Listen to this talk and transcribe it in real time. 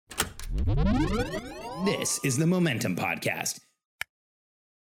This is the Momentum Podcast.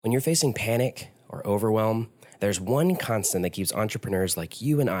 When you're facing panic or overwhelm, there's one constant that keeps entrepreneurs like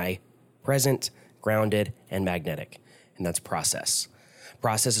you and I present, grounded, and magnetic, and that's process.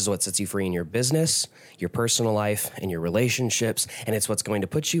 Process is what sets you free in your business, your personal life, and your relationships, and it's what's going to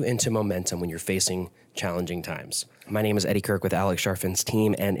put you into momentum when you're facing challenging times. My name is Eddie Kirk with Alex Sharfin's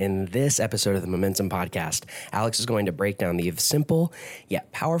team, and in this episode of the Momentum Podcast, Alex is going to break down the simple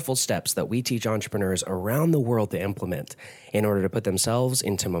yet powerful steps that we teach entrepreneurs around the world to implement in order to put themselves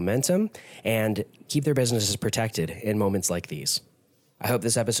into momentum and keep their businesses protected in moments like these. I hope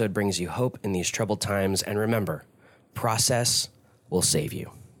this episode brings you hope in these troubled times, and remember, process will save you.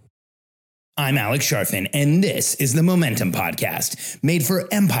 I'm Alex Sharfin, and this is the Momentum Podcast, made for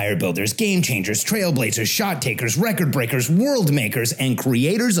empire builders, game changers, trailblazers, shot takers, record breakers, world makers, and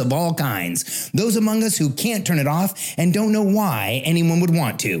creators of all kinds. Those among us who can't turn it off and don't know why anyone would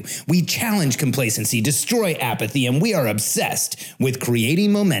want to. We challenge complacency, destroy apathy, and we are obsessed with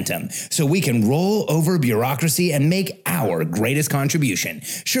creating momentum so we can roll over bureaucracy and make our greatest contribution.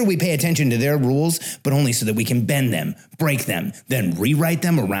 Sure, we pay attention to their rules, but only so that we can bend them, break them, then rewrite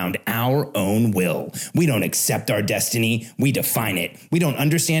them around our own will. We don't accept our destiny, we define it. We don't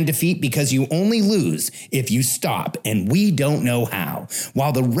understand defeat because you only lose if you stop, and we don't know how.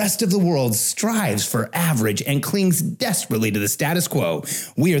 While the rest of the world strives for average and clings desperately to the status quo,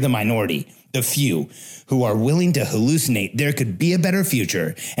 we are the minority, the few, who are willing to hallucinate there could be a better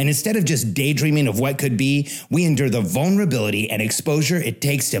future. And instead of just daydreaming of what could be, we endure the vulnerability and exposure it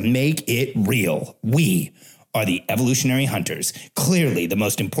takes to make it real. We are the evolutionary hunters, clearly the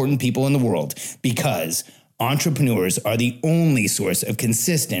most important people in the world, because entrepreneurs are the only source of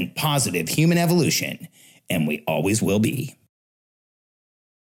consistent, positive human evolution, and we always will be.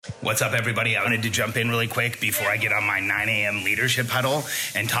 What's up, everybody? I wanted to jump in really quick before I get on my 9 a.m. leadership huddle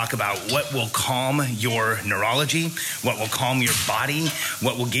and talk about what will calm your neurology, what will calm your body,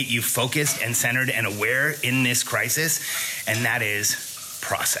 what will get you focused and centered and aware in this crisis, and that is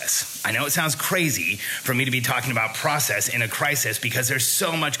process. I know it sounds crazy for me to be talking about process in a crisis because there's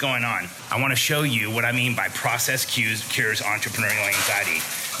so much going on. I want to show you what I mean by process cures entrepreneurial anxiety.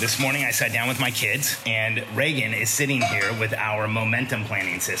 This morning I sat down with my kids, and Reagan is sitting here with our momentum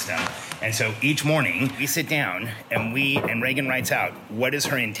planning system. And so each morning we sit down and Reagan writes out what is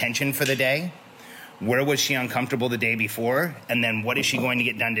her intention for the day, where was she uncomfortable the day before, and then what is she going to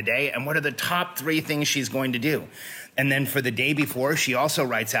get done today, and what are the top 3 things she's going to do. And then for the day before, she also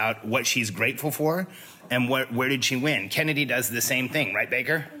writes out what she's grateful for and where did she win. Kennedy does the same thing, right,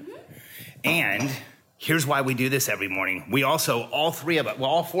 Baker? Mm-hmm. And here's why we do this every morning. We also, all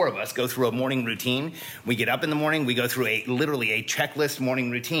 4 of us go through a morning routine. We get up in the morning, we go through literally a checklist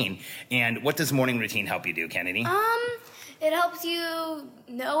morning routine. And what does morning routine help you do, Kennedy? It helps you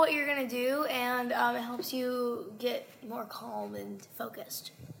know what you're going to do, and it helps you get more calm and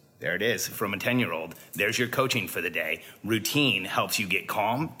focused. There it is, from a 10-year-old. There's your coaching for the day. Routine helps you get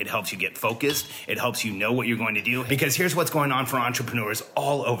calm. It helps you get focused. It helps you know what you're going to do. Because here's what's going on for entrepreneurs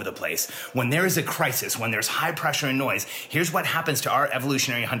all over the place. When there is a crisis, when there's high pressure and noise, here's what happens to our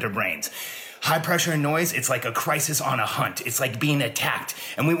evolutionary hunter brains. High pressure and noise, it's like a crisis on a hunt. It's like being attacked,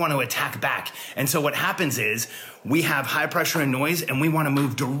 and we want to attack back. And so what happens is we have high pressure and noise, and we want to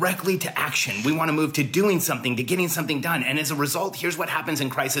move directly to action. We want to move to doing something, to getting something done. And as a result, here's what happens in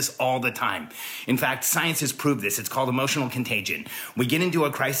crisis all the time. In fact, science has proved this. It's called emotional contagion. We get into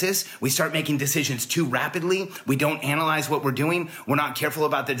a crisis, we start making decisions too rapidly. We don't analyze what we're doing. We're not careful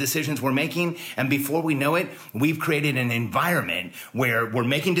about the decisions we're making. And before we know it, we've created an environment where we're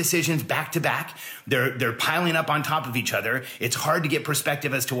making decisions back to back. They're piling up on top of each other. It's hard to get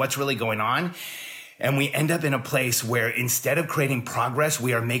perspective as to what's really going on. And we end up in a place where instead of creating progress,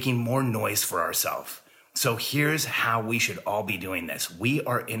 we are making more noise for ourselves. So here's how we should all be doing this. We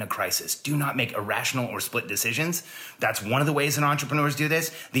are in a crisis. Do not make irrational or split decisions. That's one of the ways that entrepreneurs do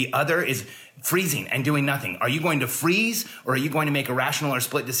this. The other is freezing and doing nothing. Are you going to freeze, or are you going to make irrational or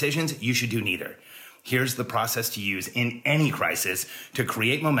split decisions? You should do neither. Here's the process to use in any crisis to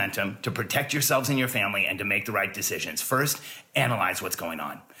create momentum, to protect yourselves and your family, and to make the right decisions. First, analyze what's going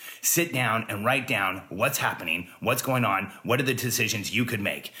on. Sit down and write down what's happening, what's going on, what are the decisions you could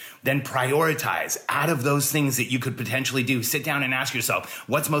make. Then prioritize out of those things that you could potentially do. Sit down and ask yourself,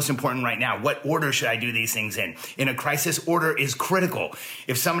 what's most important right now? What order should I do these things in? In a crisis, order is critical.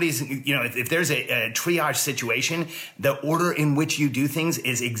 If somebody's, if there's a triage situation, the order in which you do things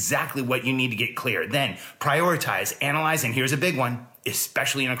is exactly what you need to get clear. Then prioritize, analyze, and here's a big one,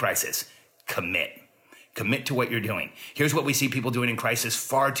 especially in a crisis, commit. Commit to what you're doing. Here's what we see people doing in crisis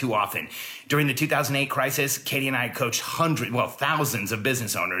far too often. During the 2008 crisis, Katie and I coached thousands of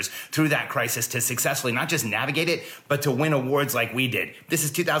business owners through that crisis to successfully not just navigate it, but to win awards like we did. This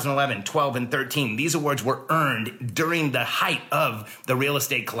is 2011, 12, and 13. These awards were earned during the height of the real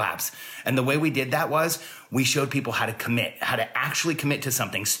estate collapse. And the way we did that was we showed people how to commit, how to actually commit to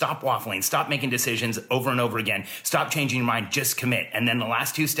something. Stop waffling, stop making decisions over and over again. Stop changing your mind, just commit. And then the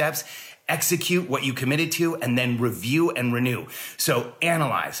last two steps, execute what you committed to, and then review and renew. So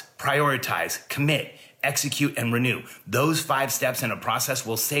analyze, prioritize, commit, execute, and renew. Those 5 steps in a crisis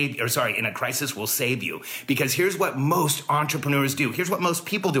will save you. Because here's what most entrepreneurs do. Here's what most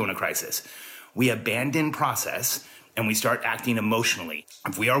people do in a crisis. We abandon process and we start acting emotionally.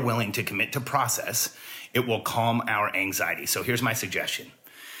 If we are willing to commit to process, it will calm our anxiety. So here's my suggestion.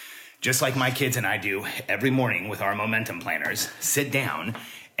 Just like my kids and I do every morning with our momentum planners, sit down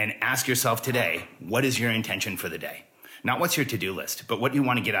and ask yourself today, what is your intention for the day? Not what's your to-do list, but what do you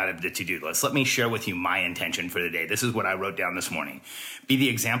want to get out of the to-do list? Let me share with you my intention for the day. This is what I wrote down this morning. Be the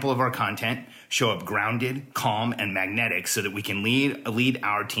example of our content, show up grounded, calm, and magnetic so that we can lead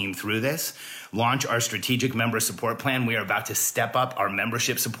our team through this. Launch our strategic member support plan. We are about to step up our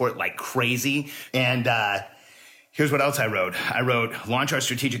membership support like crazy. And here's what else I wrote. I wrote, launch our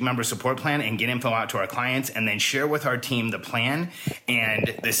strategic member support plan and get info out to our clients, and then share with our team the plan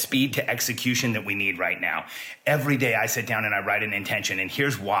and the speed to execution that we need right now. Every day I sit down and I write an intention, and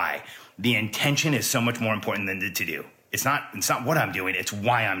here's why. The intention is so much more important than the to-do. It's not what I'm doing, it's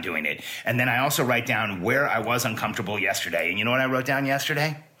why I'm doing it. And then I also write down where I was uncomfortable yesterday. And you know what I wrote down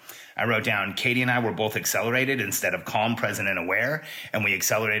yesterday? I wrote down, Katie and I were both accelerated instead of calm, present, and aware, and we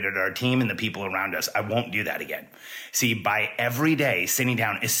accelerated our team and the people around us. I won't do that again. See, by every day sitting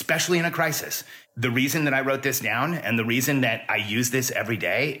down, especially in a crisis, the reason that I wrote this down and the reason that I use this every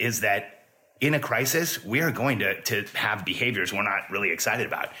day is that in a crisis, we are going to have behaviors we're not really excited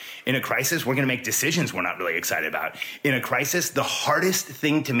about. In a crisis, we're going to make decisions we're not really excited about. In a crisis, the hardest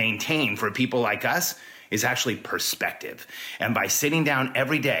thing to maintain for people like us is actually perspective. And by sitting down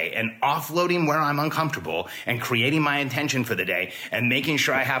every day and offloading where I'm uncomfortable and creating my intention for the day and making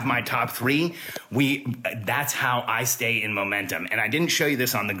sure I have my top 3, that's how I stay in momentum. And I didn't show you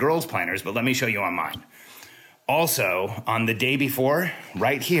this on the girls' planners, but let me show you on mine. Also, on the day before,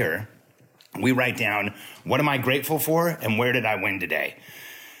 right here, we write down, what am I grateful for and where did I win today?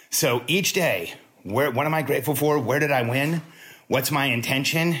 So each day, what am I grateful for? Where did I win? What's my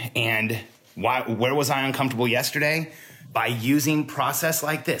intention? And where was I uncomfortable yesterday? By using process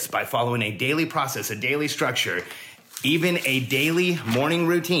like this, by following a daily process, a daily structure, even a daily morning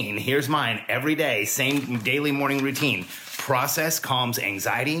routine. Here's mine every day, same daily morning routine. Process calms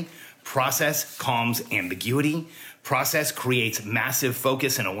anxiety. Process calms ambiguity. Process creates massive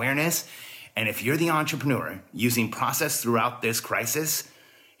focus and awareness. And if you're the entrepreneur using process throughout this crisis,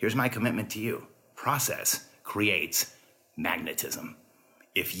 here's my commitment to you. Process creates magnetism.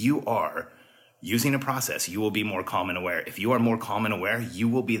 If you are using a process, you will be more calm and aware. If you are more calm and aware, you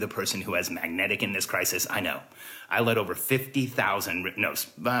will be the person who has magnetic in this crisis. I know. I led over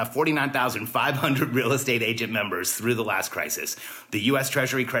 49,500 real estate agent members through the last crisis. The U.S.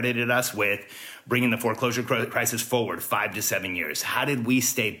 Treasury credited us with bringing the foreclosure crisis forward 5 to 7 years. How did we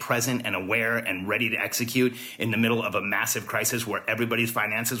stay present and aware and ready to execute in the middle of a massive crisis where everybody's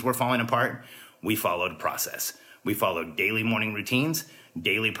finances were falling apart? We followed a process. We followed daily morning routines,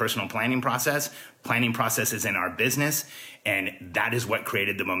 daily personal planning processes in our business, and that is what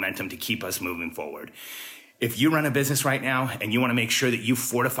created the momentum to keep us moving forward. If you run a business right now and you want to make sure that you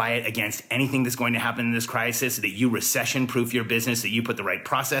fortify it against anything that's going to happen in this crisis, that you recession-proof your business, that you put the right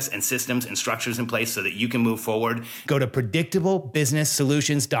process and systems and structures in place so that you can move forward, go to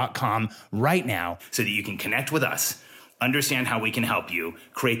predictablebusinesssolutions.com right now so that you can connect with us, understand how we can help you,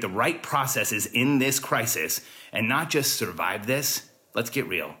 create the right processes in this crisis, and not just survive this. Let's get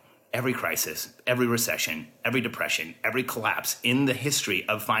real. Every crisis, every recession, every depression, every collapse in the history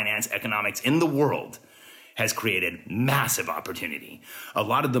of finance, economics in the world has created massive opportunity. A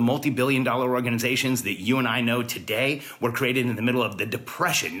lot of the multi-billion-dollar organizations that you and I know today were created in the middle of the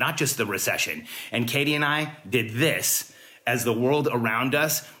depression, not just the recession. And Katie and I did this as the world around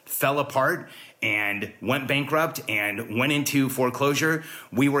us fell apart and went bankrupt and went into foreclosure.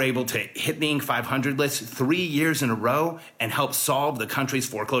 We were able to hit the Inc. 500 list 3 years in a row and help solve the country's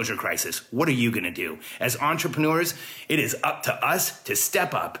foreclosure crisis. What are you going to do? As entrepreneurs, it is up to us to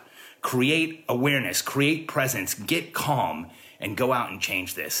step up, create awareness, create presence, get calm, and go out and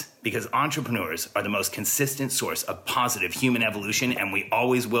change this. Because entrepreneurs are the most consistent source of positive human evolution, and we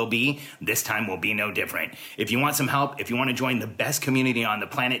always will be. This time will be no different. If you want some help, if you want to join the best community on the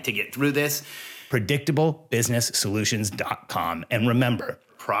planet to get through this, predictablebusinesssolutions.com. And remember,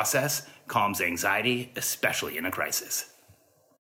 process calms anxiety, especially in a crisis.